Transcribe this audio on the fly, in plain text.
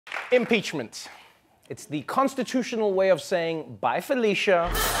Impeachment. It's the constitutional way of saying, bye, Felicia.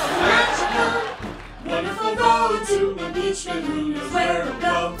 Wonderful road to impeachment, who knows where to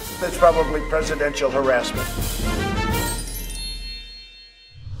go. That's probably presidential harassment.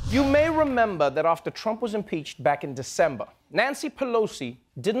 You may remember that after Trump was impeached back in December, Nancy Pelosi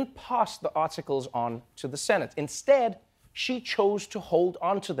didn't pass the articles on to the Senate. Instead, she chose to hold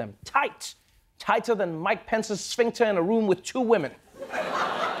on to them tight, tighter than Mike Pence's sphincter in a room with two women.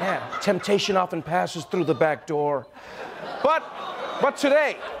 Yeah, temptation often passes through the back door. But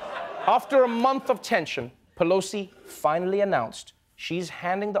today, after a month of tension, Pelosi finally announced she's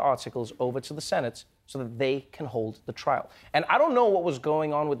handing the articles over to the Senate so that they can hold the trial. And I don't know what was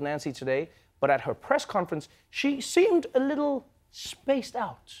going on with Nancy today, but at her press conference, she seemed a little spaced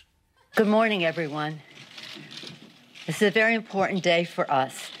out. Good morning, everyone. This is a very important day for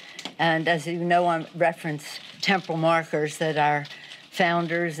us. And as you know, I reference temporal markers that our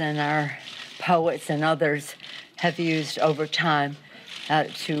founders and our poets and others have used over time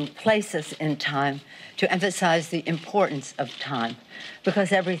to place us in time, to emphasize the importance of time,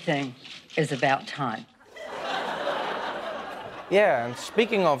 because everything is about time. Yeah, and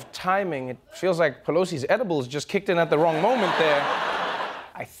speaking of timing, it feels like Pelosi's edibles just kicked in at the wrong moment there.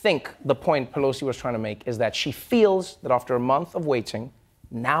 I think the point Pelosi was trying to make is that she feels that after a month of waiting,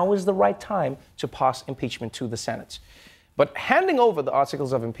 now is the right time to pass impeachment to the Senate. But handing over the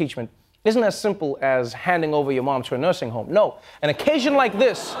articles of impeachment isn't as simple as handing over your mom to a nursing home. No, an occasion like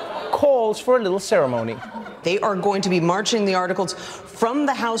this calls for a little ceremony. They are going to be marching the articles from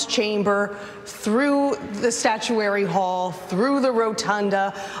the House chamber, through the statuary hall, through the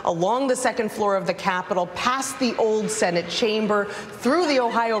rotunda, along the second floor of the Capitol, past the old Senate chamber, through the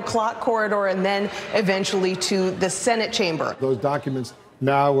Ohio clock corridor, and then eventually to the Senate chamber. Those documents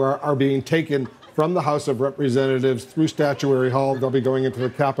now are being taken from the House of Representatives through Statuary Hall. They'll be going into the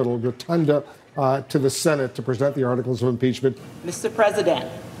Capitol Rotunda to the Senate to present the articles of impeachment. Mr. President,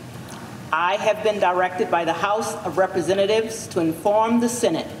 I have been directed by the House of Representatives to inform the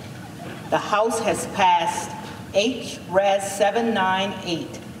Senate the House has passed H.Res.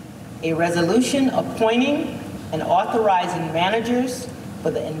 798, a resolution appointing and authorizing managers for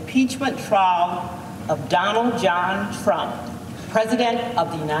the impeachment trial of Donald John Trump, President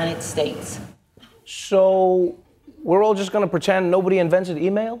of the United States. So, we're all just gonna pretend nobody invented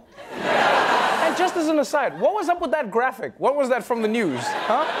email? And just as an aside, what was up with that graphic? What was that from the news,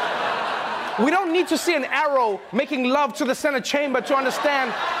 huh? We don't need to see an arrow making love to the Senate chamber to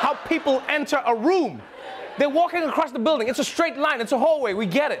understand how people enter a room. They're walking across the building. It's a straight line. It's a hallway. We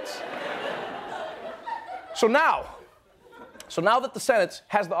get it. So now that the Senate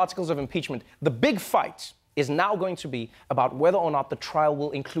has the articles of impeachment, the big fight is now going to be about whether or not the trial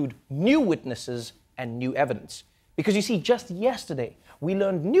will include new witnesses and new evidence. Because you see, just yesterday, we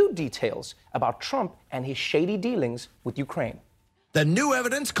learned new details about Trump and his shady dealings with Ukraine. The new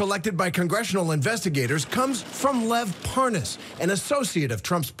evidence collected by congressional investigators comes from Lev Parnas, an associate of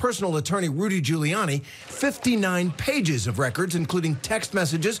Trump's personal attorney Rudy Giuliani. 59 pages of records, including text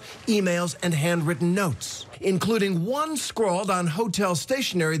messages, emails, and handwritten notes, including one scrawled on hotel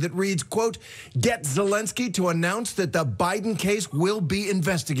stationery that reads, quote, "Get Zelensky to announce that the Biden case will be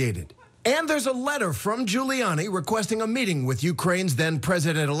investigated." And there's a letter from Giuliani requesting a meeting with Ukraine's then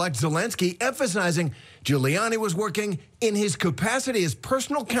President-elect Zelensky, emphasizing Giuliani was working in his capacity as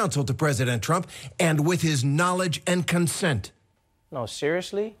personal counsel to President Trump and with his knowledge and consent. No,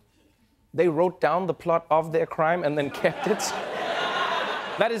 seriously? They wrote down the plot of their crime and then kept it?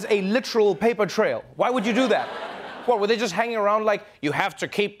 That is a literal paper trail. Why would you do that? What, were they just hanging around like, you have to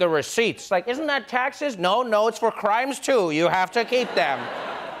keep the receipts? Like, isn't that taxes? No, it's for crimes too. You have to keep them.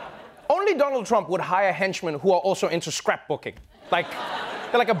 Only Donald Trump would hire henchmen who are also into scrapbooking. Like,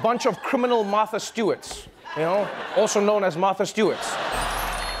 they're like a bunch of criminal Martha Stewarts, you know, also known as Martha Stewarts.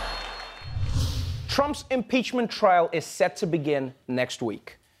 Trump's impeachment trial is set to begin next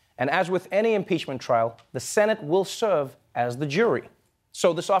week. And as with any impeachment trial, the Senate will serve as the jury.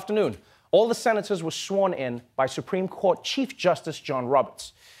 So this afternoon, all the senators were sworn in by Supreme Court Chief Justice John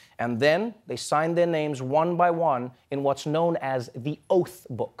Roberts. And then they signed their names one by one in what's known as the Oath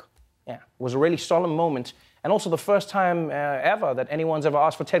Book. Yeah, it was a really solemn moment, and also the first time ever that anyone's ever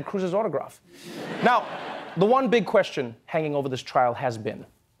asked for Ted Cruz's autograph. Now, the one big question hanging over this trial has been,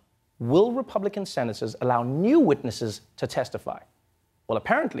 will Republican senators allow new witnesses to testify? Well,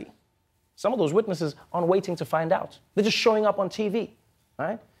 apparently, some of those witnesses aren't waiting to find out. They're just showing up on TV,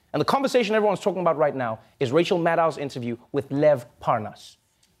 right? And the conversation everyone's talking about right now is Rachel Maddow's interview with Lev Parnas,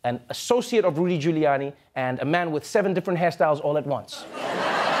 an associate of Rudy Giuliani and a man with 7 different hairstyles all at once.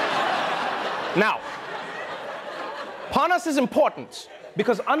 Now, Parnas is important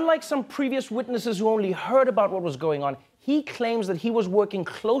because unlike some previous witnesses who only heard about what was going on, he claims that he was working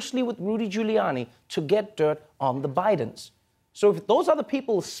closely with Rudy Giuliani to get dirt on the Bidens. So if those other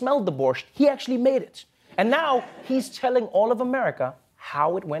people smelled the borscht, he actually made it. And now he's telling all of America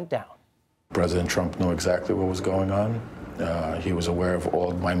how it went down. President Trump knew exactly what was going on. He was aware of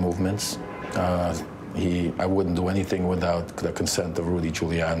all my movements. I wouldn't do anything without the consent of Rudy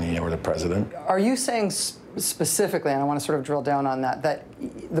Giuliani or the president. Are you saying specifically, and I want to sort of drill down on that, that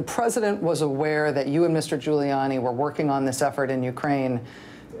the president was aware that you and Mr. Giuliani were working on this effort in Ukraine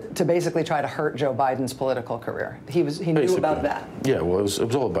to basically try to hurt Joe Biden's political career? He knew about that? Yeah, well, it was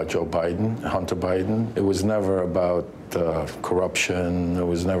all about Joe Biden, Hunter Biden. It was never about corruption. It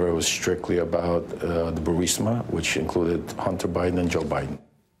was strictly about the Burisma, which included Hunter Biden and Joe Biden.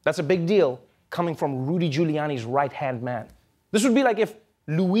 That's a big deal coming from Rudy Giuliani's right-hand man. This would be like if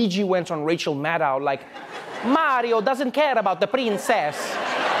Luigi went on Rachel Maddow like, Mario doesn't care about the princess.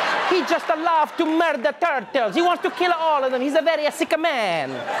 He just loves to murder turtles. He wants to kill all of them. He's a very sick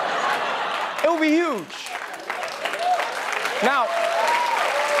man. It will be huge. Now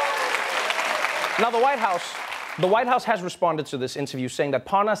the White House has responded to this interview saying that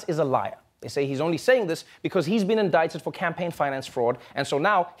Parnas is a liar. They say he's only saying this because he's been indicted for campaign finance fraud, and so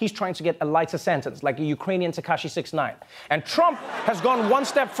now he's trying to get a lighter sentence, like a Ukrainian Tekashi 6ix9ine. And Trump has gone one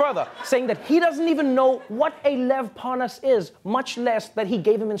step further, saying that he doesn't even know what a Lev Parnas is, much less that he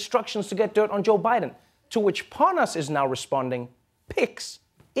gave him instructions to get dirt on Joe Biden. To which Parnas is now responding, "Pics,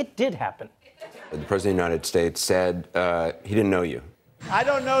 it did happen." The President of the United States said he didn't know you. I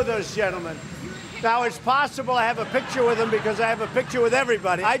don't know those gentlemen. Now, it's possible I have a picture with them because I have a picture with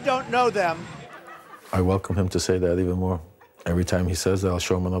everybody. I don't know them. I welcome him to say that even more. Every time he says that, I'll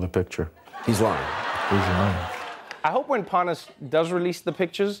show him another picture. He's lying. He's lying. I hope when Parnas does release the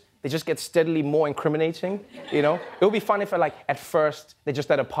pictures, they just get steadily more incriminating, you know? It would be fun if, like, at first, they're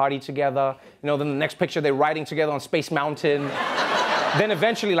just at a party together, you know, then the next picture, they're riding together on Space Mountain. Then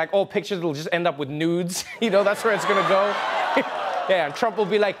eventually, like, all pictures will just end up with nudes. You know, that's where it's gonna go. Yeah, and Trump will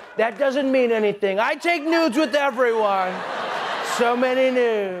be like, that doesn't mean anything. I take nudes with everyone. So many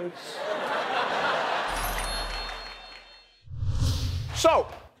nudes. So,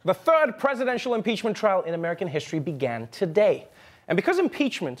 the third presidential impeachment trial in American history began today. And because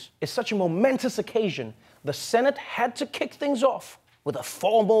impeachment is such a momentous occasion, the Senate had to kick things off with a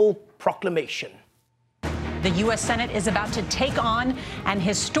formal proclamation. The U.S. Senate is about to take on an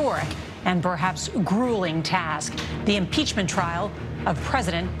historic and perhaps grueling task, the impeachment trial of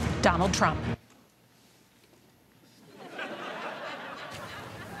President Donald Trump.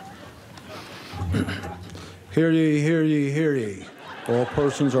 Hear ye, hear ye, hear ye. All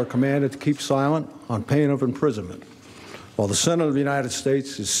persons are commanded to keep silent on pain of imprisonment while the Senate of the United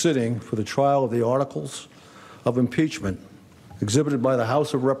States is sitting for the trial of the articles of impeachment exhibited by the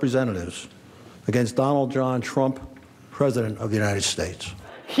House of Representatives against Donald John Trump, President of the United States.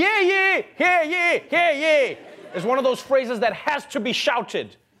 Hear ye, hear ye, hear ye, is one of those phrases that has to be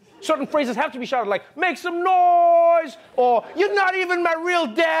shouted. Certain phrases have to be shouted, like, make some noise, or you're not even my real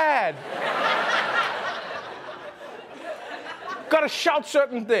dad. Gotta shout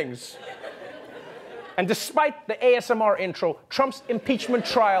certain things. And despite the ASMR intro, Trump's impeachment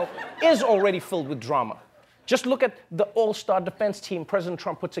trial is already filled with drama. Just look at the all-star defense team President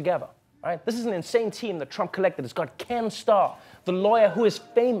Trump put together. Right? This is an insane team that Trump collected. It's got Ken Starr, the lawyer who is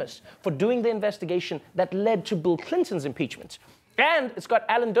famous for doing the investigation that led to Bill Clinton's impeachment. And it's got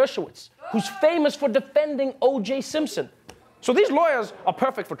Alan Dershowitz, who's famous for defending O.J. Simpson. So these lawyers are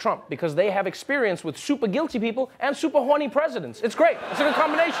perfect for Trump because they have experience with super guilty people and super horny presidents. It's great. It's a good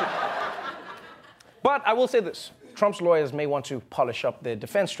combination. But I will say this. Trump's lawyers may want to polish up their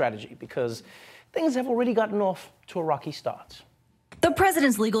defense strategy because things have already gotten off to a rocky start. The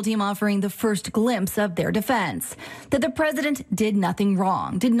president's legal team offering the first glimpse of their defense, that the president did nothing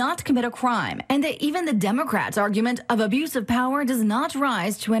wrong, did not commit a crime, and that even the Democrats' argument of abuse of power does not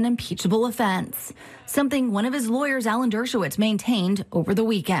rise to an impeachable offense, something one of his lawyers, Alan Dershowitz, maintained over the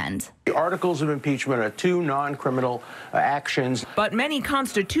weekend. The articles of impeachment are two non-criminal actions. But many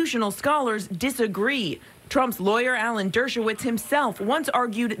constitutional scholars disagree. Trump's lawyer, Alan Dershowitz, himself once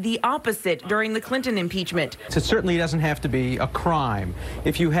argued the opposite during the Clinton impeachment. It certainly doesn't have to be a crime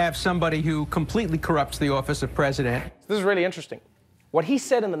if you have somebody who completely corrupts the office of president. This is really interesting. What he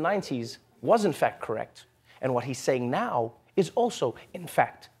said in the 90s was in fact correct, and what he's saying now is also in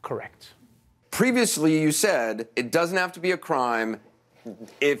fact correct. Previously, you said it doesn't have to be a crime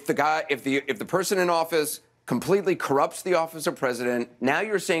if the person in office completely corrupts the office of president. Now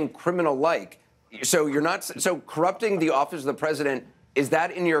you're saying criminal-like. So you're not. So corrupting the office of the president Is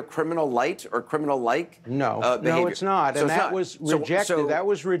that in your criminal light or criminal-like No, behavior? no, it's not. So And it's that not. was rejected. That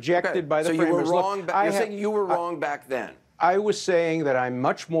was rejected by the So framers. you were wrong. Look, You're saying you were wrong back then. I was saying that I'm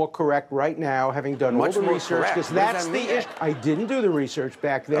much more correct right now, having done all Much the more research, correct? because What does that's that the mean? issue. I didn't do the research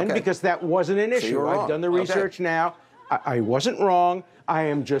back then Okay. because that wasn't an So issue. you're I've wrong. done the Okay. research now. I wasn't wrong. I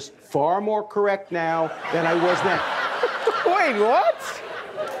am just far more correct now than I was then. Wait, what?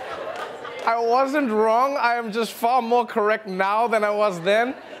 I wasn't wrong. I am just far more correct now than I was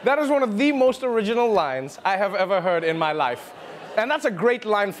then. That is one of the most original lines I have ever heard in my life. And that's a great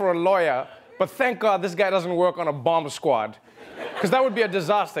line for a lawyer, but thank God this guy doesn't work on a bomb squad. Because that would be a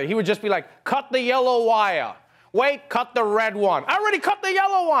disaster. He would just be like, cut the yellow wire. Wait, cut the red one. I already cut the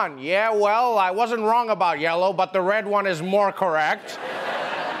yellow one. Yeah, well, I wasn't wrong about yellow, but the red one is more correct.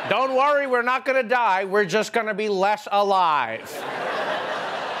 Don't worry, we're not gonna die. We're just gonna be less alive.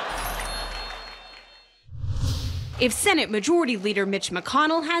 If Senate Majority Leader Mitch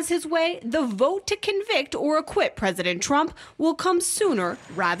McConnell has his way, the vote to convict or acquit President Trump will come sooner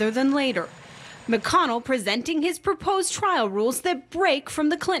rather than later. McConnell presenting his proposed trial rules that break from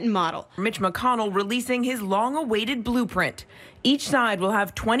the Clinton model. Mitch McConnell releasing his long-awaited blueprint. Each side will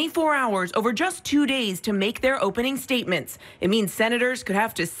have 24 hours over just 2 days to make their opening statements. It means senators could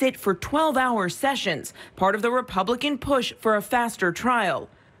have to sit for 12-hour sessions, part of the Republican push for a faster trial.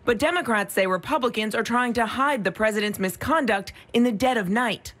 But Democrats say Republicans are trying to hide the president's misconduct in the dead of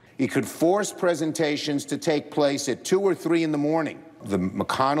night. He could force presentations to take place at 2 or 3 in the morning. The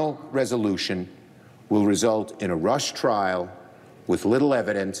McConnell resolution will result in a rush trial with little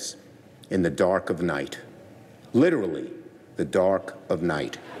evidence in the dark of night. Literally, the dark of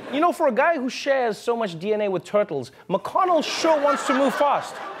night. You know, for a guy who shares so much DNA with turtles, McConnell sure wants to move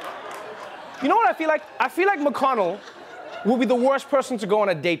fast. You know what I feel like? I feel like McConnell will be the worst person to go on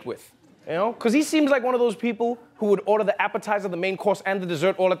a date with, you know? Because he seems like one of those people who would order the appetizer, the main course, and the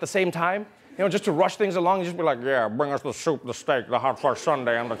dessert all at the same time. You know, just to rush things along, just be like, yeah, bring us the soup, the steak, the hot fudge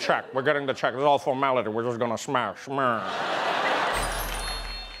sundae, and the check. We're getting the check. It's all formality. We're just gonna smash.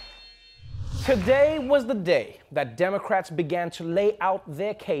 Today was the day that Democrats began to lay out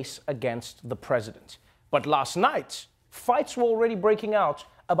their case against the president. But last night, fights were already breaking out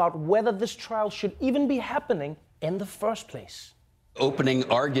about whether this trial should even be happening in the first place. Opening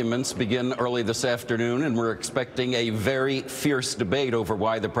arguments begin early this afternoon, and we're expecting a very fierce debate over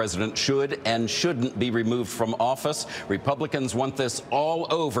why the president should and shouldn't be removed from office. Republicans want this all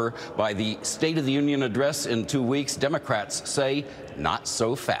over by the State of the Union address in 2 weeks. Democrats say not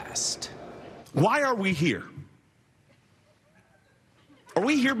so fast. Why are we here? Are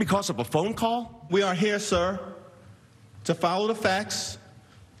we here because of a phone call? We are here, sir, to follow the facts,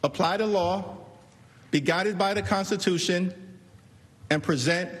 apply the law, be guided by the Constitution, and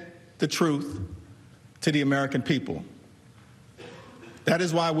present the truth to the American people. That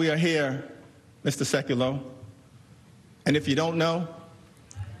is why we are here, Mr. Sekulow. And if you don't know,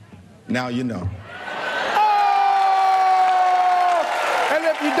 now you know. Oh! And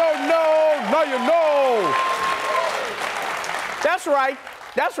if you don't know, now you know. That's right.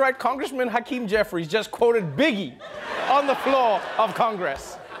 That's right. Congressman Hakeem Jeffries just quoted Biggie on the floor of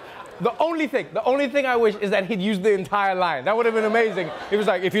Congress. The only thing I wish is that he'd used the entire line. That would have been amazing. He was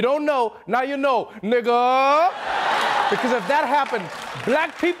like, if you don't know, now you know, nigga. Because if that happened,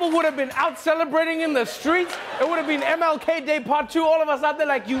 black people would have been out celebrating in the streets. It would have been MLK Day Part 2. All of us out there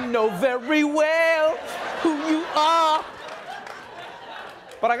like, you know very well who you are.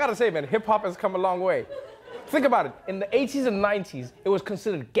 But I gotta say, man, hip-hop has come a long way. Think about it. In the 80s and 90s, it was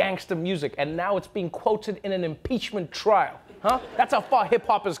considered gangster music, and now it's being quoted in an impeachment trial. Huh? That's how far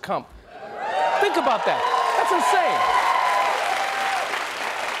hip-hop has come. Think about that. That's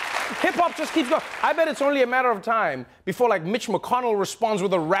insane. Hip-hop just keeps going. I bet it's only a matter of time before, like, Mitch McConnell responds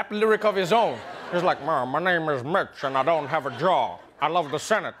with a rap lyric of his own. He's like, Ma, my name is Mitch, and I don't have a jaw. I love the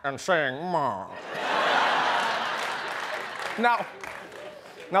Senate and saying, Ma. Now,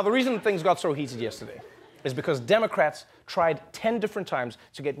 the reason things got so heated yesterday is because Democrats tried 10 different times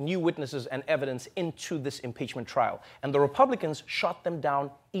to get new witnesses and evidence into this impeachment trial. And the Republicans shot them down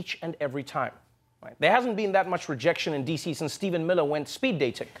each and every time. Right? There hasn't been that much rejection in D.C. since Stephen Miller went speed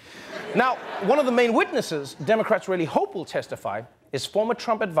dating. Now, one of the main witnesses Democrats really hope will testify is former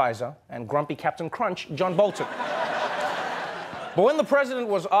Trump advisor and grumpy Captain Crunch, John Bolton. But when the president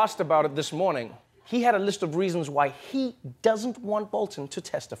was asked about it this morning, he had a list of reasons why he doesn't want Bolton to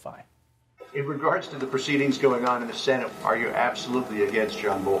testify. In regards to the proceedings going on in the Senate, are you absolutely against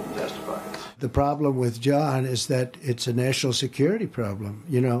John Bolton testifying? The problem with John is that it's a national security problem.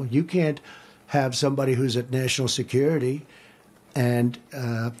 You know, you can't have somebody who's at national security And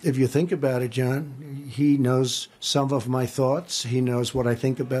if you think about it, John, he knows some of my thoughts. He knows what I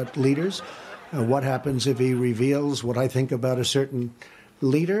think about leaders. What happens if he reveals what I think about a certain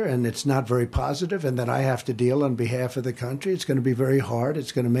leader and it's not very positive, and that I have to deal on behalf of the country? It's going to be very hard.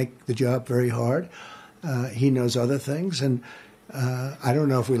 It's going to make the job very hard. He knows other things, and I don't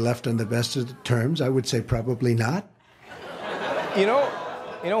know if we left on the best of terms. I would say probably not. You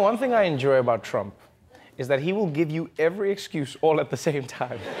know, one thing I enjoy about Trump is that he will give you every excuse all at the same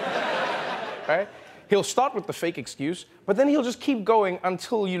time. Right? He'll start with the fake excuse, but then he'll just keep going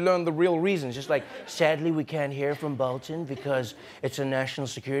until you learn the real reasons. Just like, sadly, we can't hear from Bolton because it's a national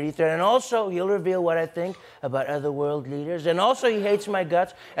security threat. And also, he'll reveal what I think about other world leaders. And also, he hates my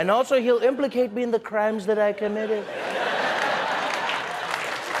guts. And also, he'll implicate me in the crimes that I committed.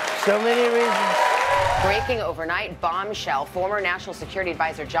 So many reasons. Breaking overnight, bombshell. Former National Security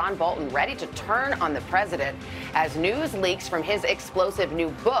Advisor John Bolton ready to turn on the president as news leaks from his explosive new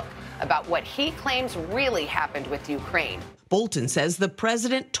book about what he claims really happened with Ukraine. Bolton says the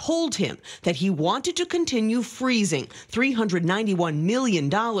president told him that he wanted to continue freezing $391 million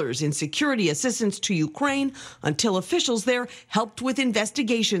in security assistance to Ukraine until officials there helped with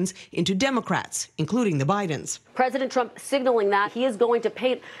investigations into Democrats, including the Bidens. President Trump signaling that he is going to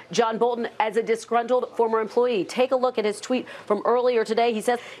paint John Bolton as a disgruntled former employee. Take a look at his tweet from earlier today. He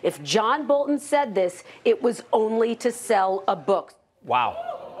says, if John Bolton said this, it was only to sell a book.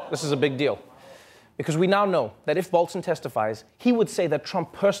 Wow. This is a big deal. Because we now know that if Bolton testifies, he would say that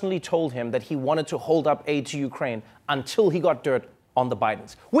Trump personally told him that he wanted to hold up aid to Ukraine until he got dirt on the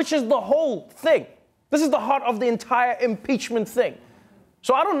Bidens, which is the whole thing. This is the heart of the entire impeachment thing.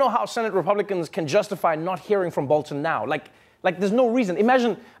 So I don't know how Senate Republicans can justify not hearing from Bolton now. Like there's no reason.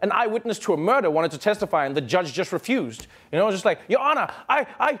 Imagine an eyewitness to a murder wanted to testify and the judge just refused. You know, just like, Your Honor,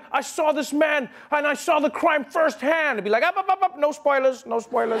 I saw this man and I saw the crime firsthand. It'd be like, up, no spoilers, no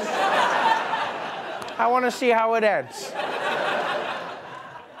spoilers. I want to see how it ends.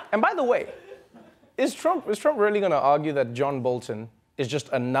 And by the way, is Trump really going to argue that John Bolton is just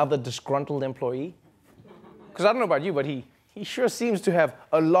another disgruntled employee? Because I don't know about you, but he sure seems to have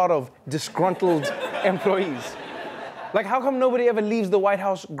a lot of disgruntled employees. Like, how come nobody ever leaves the White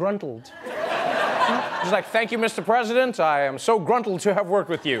House gruntled? Just like, thank you, Mr. President. I am so gruntled to have worked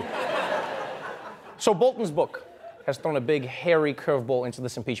with you. So Bolton's book has thrown a big, hairy curveball into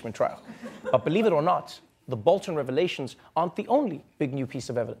this impeachment trial. But believe it or not, the Bolton revelations aren't the only big new piece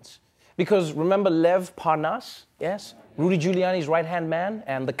of evidence. Because remember Lev Parnas? Yes? Rudy Giuliani's right-hand man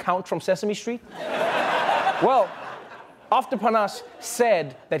and the Count from Sesame Street? Well, after Parnas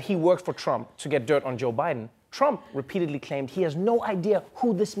said that he worked for Trump to get dirt on Joe Biden, Trump repeatedly claimed he has no idea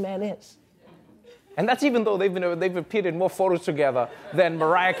who this man is. And that's even though they've appeared in more photos together than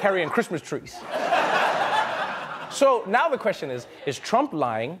Mariah Carey and Christmas trees. So now the question is Trump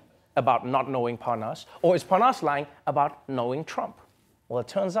lying about not knowing Parnas, or is Parnas lying about knowing Trump? Well, it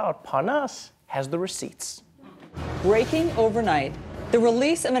turns out Parnas has the receipts. Breaking overnight, the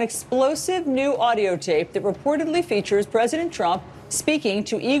release of an explosive new audio tape that reportedly features President Trump speaking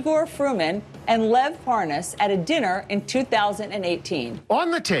to Igor Fruman and Lev Parnas at a dinner in 2018.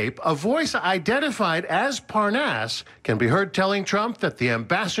 On the tape, a voice identified as Parnas can be heard telling Trump that the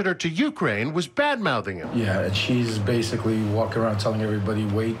ambassador to Ukraine was bad-mouthing him. Yeah, and she's basically walking around telling everybody,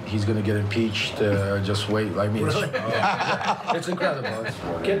 wait, he's going to get impeached, just wait. I mean, really? It's incredible.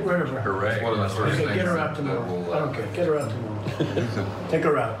 Get rid of her. Hooray. One of the first things get her out tomorrow. I don't care. Get her out tomorrow. Take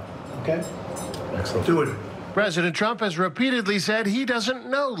her out, okay? Excellent. Do it. President Trump has repeatedly said he doesn't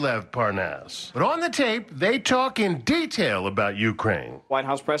know Lev Parnas. But on the tape, they talk in detail about Ukraine. White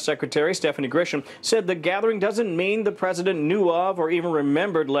House Press Secretary Stephanie Grisham said the gathering doesn't mean the president knew of or even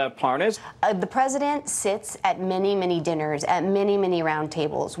remembered Lev Parnas. The president sits at many, many dinners, at many, many round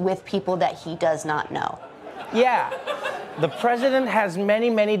tables with people that he does not know. Yeah, the president has many,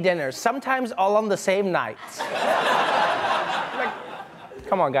 many dinners, sometimes all on the same night.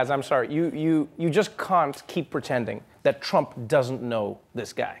 Come on, guys, I'm sorry. You just can't keep pretending that Trump doesn't know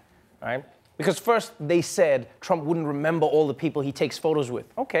this guy, right? Because first they said Trump wouldn't remember all the people he takes photos with.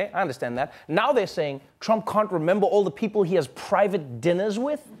 Okay, I understand that. Now they're saying Trump can't remember all the people he has private dinners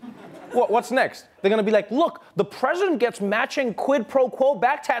with? What's next? They're gonna be like, look, the president gets matching quid pro quo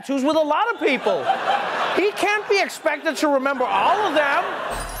back tattoos with a lot of people. He can't be expected to remember all of them.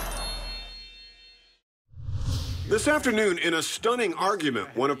 This afternoon, in a stunning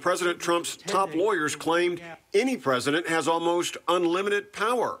argument, one of President Trump's top lawyers claimed any president has almost unlimited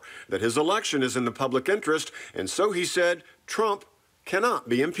power, that his election is in the public interest, and so he said Trump cannot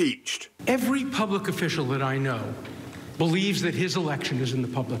be impeached. Every public official that I know believes that his election is in the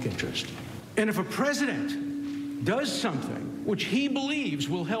public interest. And if a president does something which he believes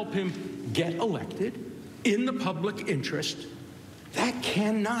will help him get elected in the public interest, that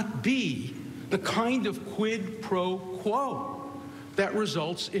cannot be the kind of quid pro quo that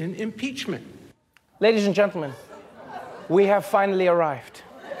results in impeachment. Ladies and gentlemen, we have finally arrived.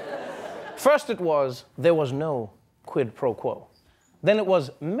 First it was, there was no quid pro quo. Then it was,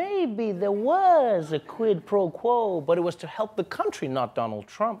 maybe there was a quid pro quo, but it was to help the country, not Donald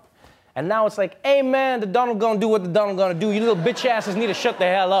Trump. And now it's like, hey man, the Donald gonna do what the Donald gonna do. You little bitch asses need to shut the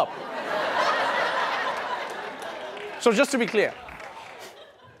hell up. So just to be clear,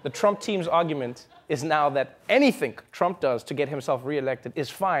 the Trump team's argument is now that anything Trump does to get himself reelected is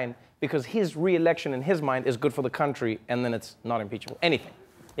fine because his reelection in his mind is good for the country and then it's not impeachable. Anything.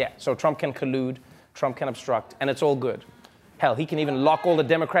 Yeah, so Trump can collude, Trump can obstruct, and it's all good. Hell, he can even lock all the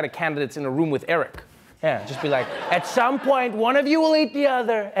Democratic candidates in a room with Eric. Yeah, just be like, at some point, one of you will eat the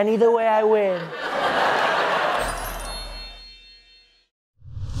other, and either way I win.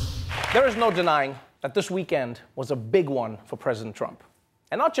 There is no denying that this weekend was a big one for President Trump.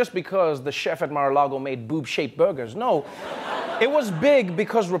 And not just because the chef at Mar-a-Lago made boob-shaped burgers. No, it was big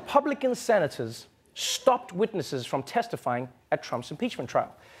because Republican senators stopped witnesses from testifying at Trump's impeachment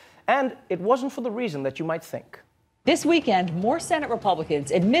trial. And it wasn't for the reason that you might think. This weekend, more Senate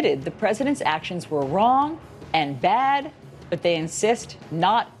Republicans admitted the president's actions were wrong and bad, but they insist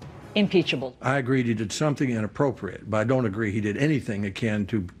not impeachable. I agreed he did something inappropriate, but I don't agree he did anything akin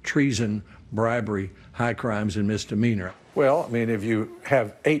to treason, bribery, high crimes, and misdemeanor. Well, I mean, if you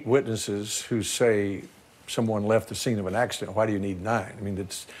have 8 witnesses who say someone left the scene of an accident, why do you need 9? I mean, the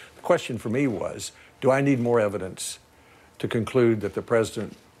question for me was, do I need more evidence to conclude that the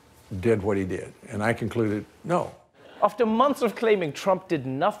president did what he did? And I concluded, no. After months of claiming Trump did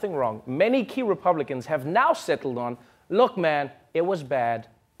nothing wrong, many key Republicans have now settled on, look, man, it was bad,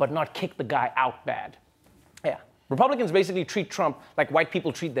 but not kick the guy out bad. Yeah, Republicans basically treat Trump like white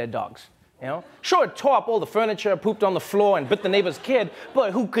people treat their dogs. You know? Sure, it tore up all the furniture, pooped on the floor, and bit the neighbor's kid,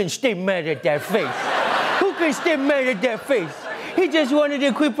 but who can stay mad at that face? Who can stay mad at that face? He just wanted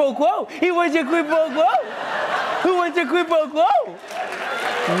a quid pro quo. He wants a quid pro quo. Who wants a quid pro quo?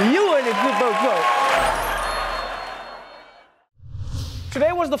 You want a quid pro quo.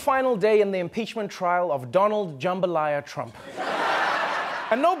 Today was the final day in the impeachment trial of Donald Jambalaya Trump.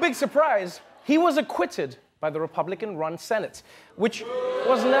 And no big surprise, he was acquitted by the Republican-run Senate, which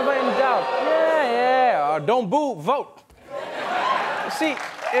was never in doubt. Yeah, don't boo, vote. See,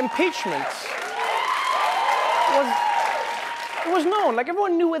 impeachment was known. Like,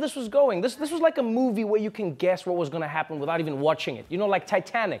 everyone knew where this was going. This was like a movie where you can guess what was going to happen without even watching it. You know, like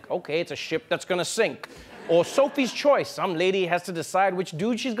Titanic. Okay, it's a ship that's going to sink. Or Sophie's Choice. Some lady has to decide which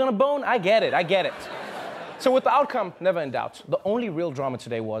dude she's going to bone. I get it. So with the outcome never in doubt, the only real drama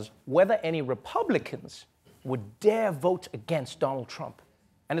today was whether any Republicans would dare vote against Donald Trump.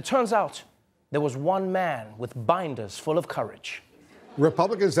 And it turns out there was one man with binders full of courage.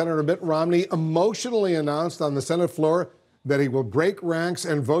 Republican Senator Mitt Romney emotionally announced on the Senate floor that he will break ranks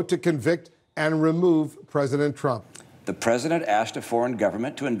and vote to convict and remove President Trump. The president asked a foreign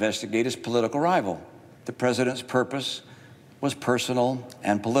government to investigate his political rival. The president's purpose was personal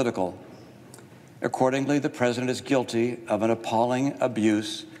and political. Accordingly, the president is guilty of an appalling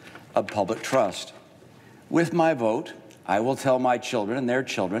abuse of public trust. With my vote, I will tell my children and their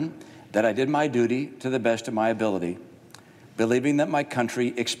children that I did my duty to the best of my ability, believing that my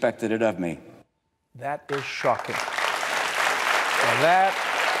country expected it of me. That is shocking. Now that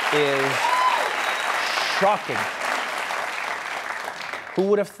is shocking. Who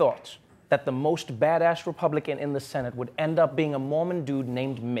would have thought that the most badass Republican in the Senate would end up being a Mormon dude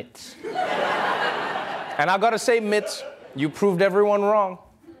named Mitt? And I gotta say, Mitt, you proved everyone wrong.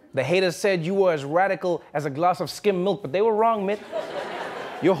 The haters said you were as radical as a glass of skim milk, but they were wrong, Mitt.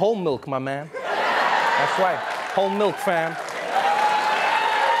 You're whole milk, my man. That's right, whole milk, fam.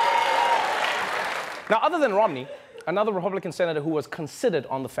 Now, other than Romney, another Republican senator who was considered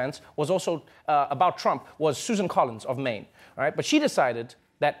on the fence was also about Trump was Susan Collins of Maine. All right? But she decided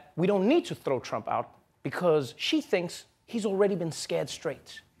that we don't need to throw Trump out because she thinks he's already been scared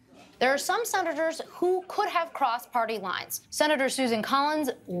straight. There are some senators who could have crossed party lines. Senator Susan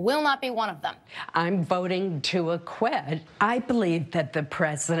Collins will not be one of them. I'm voting to acquit. I believe that the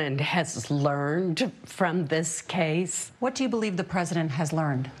president has learned from this case. What do you believe the president has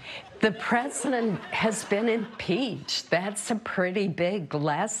learned? The president has been impeached. That's a pretty big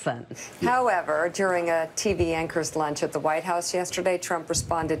lesson. However, during a TV anchor's lunch at the White House yesterday, Trump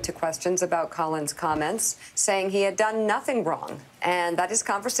responded to questions about Collins' comments, saying he had done nothing wrong, and that his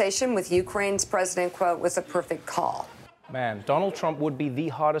conversation with Ukraine's president, quote, was a perfect call. Man, Donald Trump would be the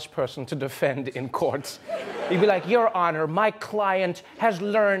hardest person to defend in courts. He'd be like, Your Honor, my client has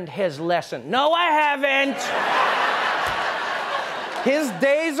learned his lesson. No, I haven't. His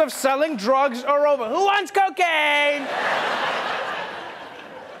days of selling drugs are over. Who wants cocaine?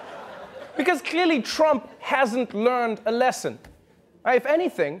 Because clearly Trump hasn't learned a lesson. If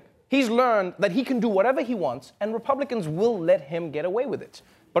anything, he's learned that he can do whatever he wants and Republicans will let him get away with it.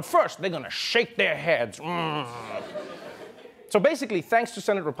 But first, they're gonna shake their heads. So basically, thanks to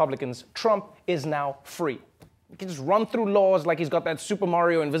Senate Republicans, Trump is now free. He can just run through laws like he's got that Super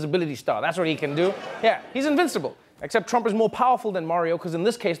Mario invisibility star. That's what he can do. Yeah, he's invincible. Except Trump is more powerful than Mario, because in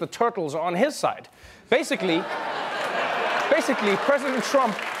this case, the turtles are on his side. Basically, President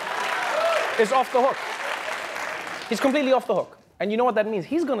Trump is off the hook. He's completely off the hook. And you know what that means?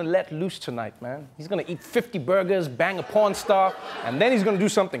 He's gonna let loose tonight, man. He's gonna eat 50 burgers, bang a porn star, and then he's gonna do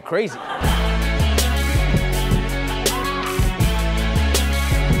something crazy.